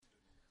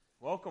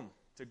Welcome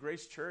to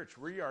Grace Church.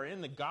 We are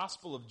in the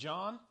Gospel of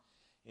John,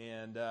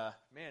 and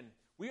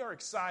we are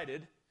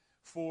excited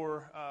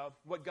for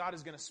what God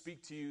is going to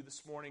speak to you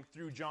this morning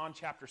through John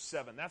chapter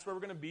 7. That's where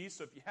we're going to be,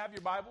 so if you have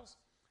your Bibles,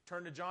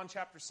 turn to John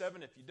chapter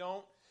 7. If you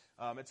don't,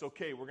 it's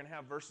okay. We're going to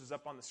have verses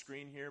up on the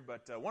screen here,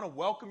 but I want to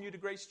welcome you to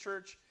Grace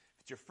Church.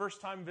 If it's your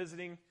first time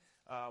visiting,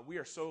 we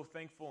are so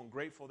thankful and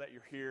grateful that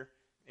you're here,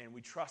 and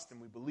we trust and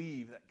we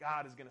believe that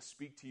God is going to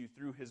speak to you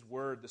through His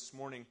Word this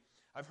morning.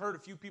 I've heard a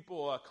few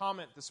people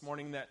comment this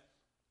morning that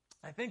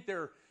I think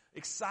they're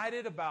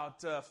excited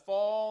about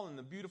fall and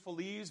the beautiful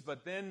leaves,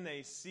 but then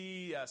they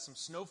see some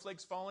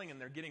snowflakes falling and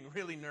they're getting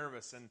really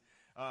nervous and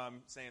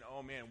saying,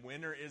 oh man,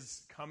 winter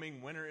is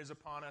coming, winter is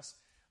upon us.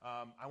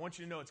 I want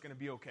you to know it's going to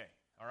be okay,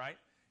 all right?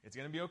 It's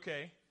going to be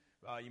okay.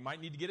 You might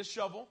need to get a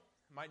shovel,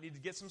 might need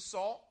to get some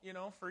salt,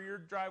 for your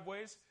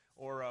driveways,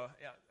 or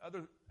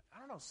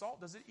salt,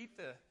 does it eat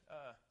the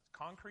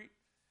concrete?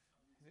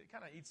 It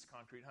kind of eats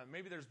concrete, huh?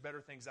 Maybe there's better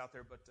things out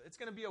there, but it's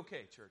going to be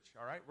okay, church,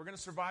 all right? We're going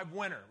to survive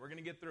winter. We're going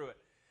to get through it.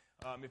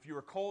 If you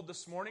were cold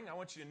this morning, I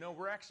want you to know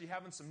we're actually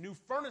having some new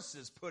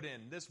furnaces put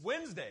in this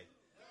Wednesday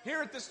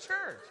here at this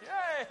church.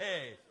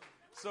 Yay!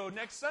 So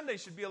next Sunday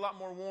should be a lot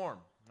more warm,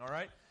 all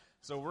right?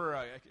 So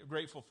we're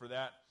grateful for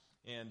that,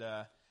 and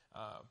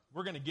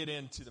we're going to get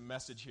into the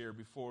message here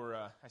before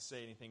I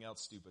say anything else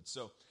stupid.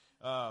 So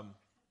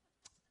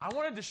I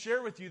wanted to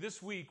share with you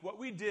this week what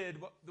we did,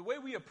 the way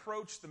we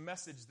approached the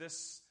message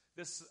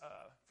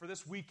for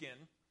this weekend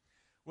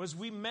was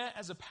we met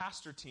as a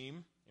pastor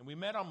team, and we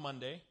met on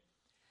Monday,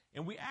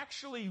 and we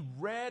actually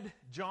read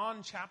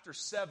John chapter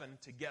 7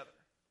 together.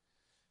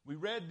 We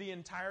read the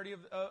entirety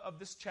of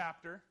this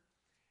chapter,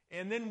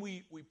 and then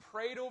we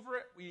prayed over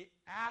it. We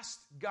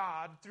asked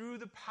God, through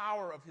the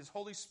power of His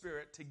Holy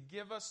Spirit, to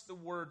give us the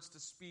words to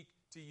speak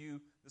to you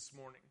this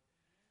morning.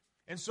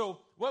 And so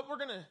what we're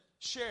going to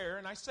share,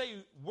 and I say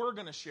we're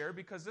going to share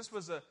because this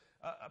was a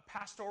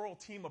pastoral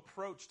team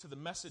approach to the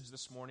message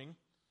this morning.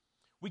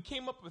 We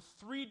came up with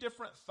 3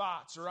 different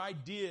thoughts or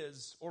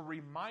ideas or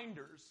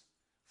reminders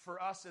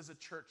for us as a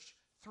church.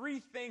 3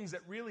 things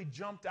that really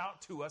jumped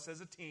out to us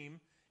as a team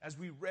as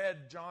we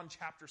read John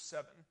chapter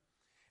 7.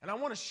 And I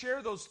want to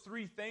share those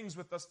 3 things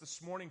with us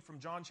this morning from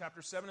John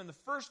chapter 7. And the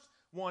first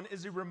one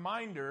is a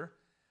reminder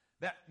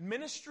that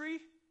ministry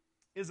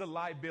is a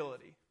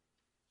liability.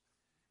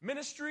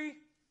 Ministry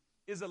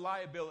is a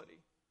liability.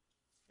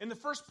 In the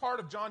first part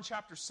of John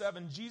chapter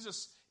 7,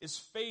 Jesus is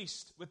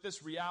faced with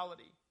this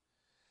reality.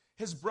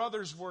 His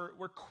brothers were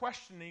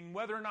questioning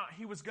whether or not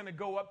he was going to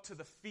go up to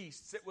the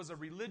feasts. It was a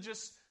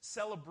religious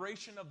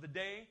celebration of the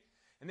day.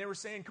 And they were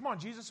saying, come on,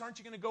 Jesus, aren't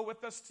you going to go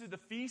with us to the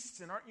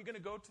feasts? And aren't you going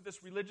to go to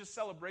this religious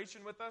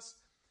celebration with us?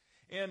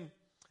 And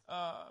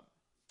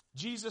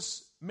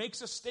Jesus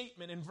makes a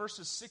statement in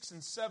verses 6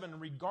 and 7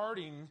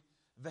 regarding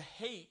the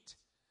hate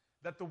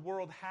that the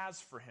world has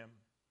for him.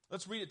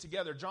 Let's read it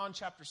together. John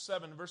chapter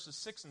 7, verses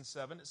 6 and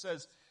 7. It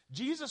says,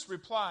 Jesus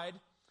replied,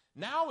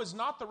 now is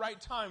not the right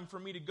time for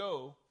me to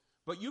go,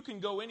 but you can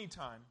go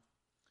anytime.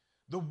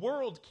 The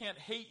world can't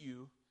hate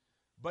you,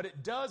 but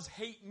it does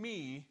hate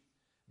me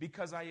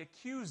because I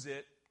accuse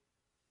it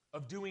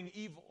of doing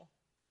evil.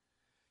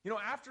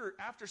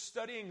 After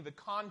studying the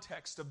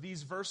context of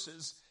these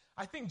verses,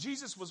 I think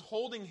Jesus was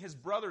holding his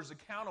brothers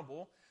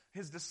accountable.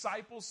 His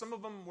disciples, some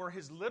of them were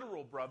his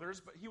literal brothers,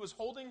 but he was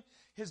holding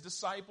his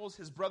disciples,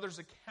 his brothers,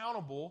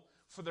 accountable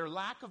for their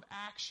lack of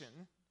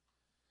action,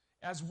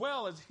 as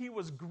well as he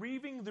was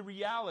grieving the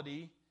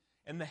reality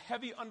and the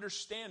heavy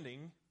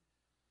understanding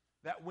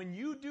that when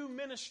you do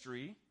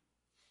ministry,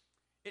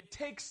 it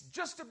takes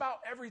just about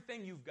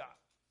everything you've got.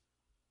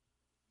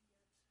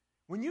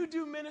 When you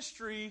do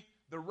ministry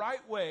the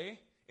right way,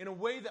 in a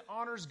way that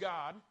honors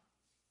God,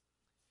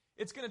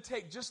 it's going to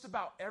take just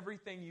about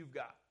everything you've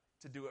got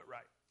to do it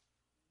right.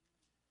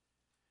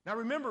 Now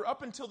remember,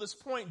 up until this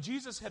point,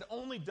 Jesus had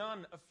only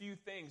done a few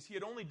things. He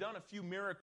had only done a few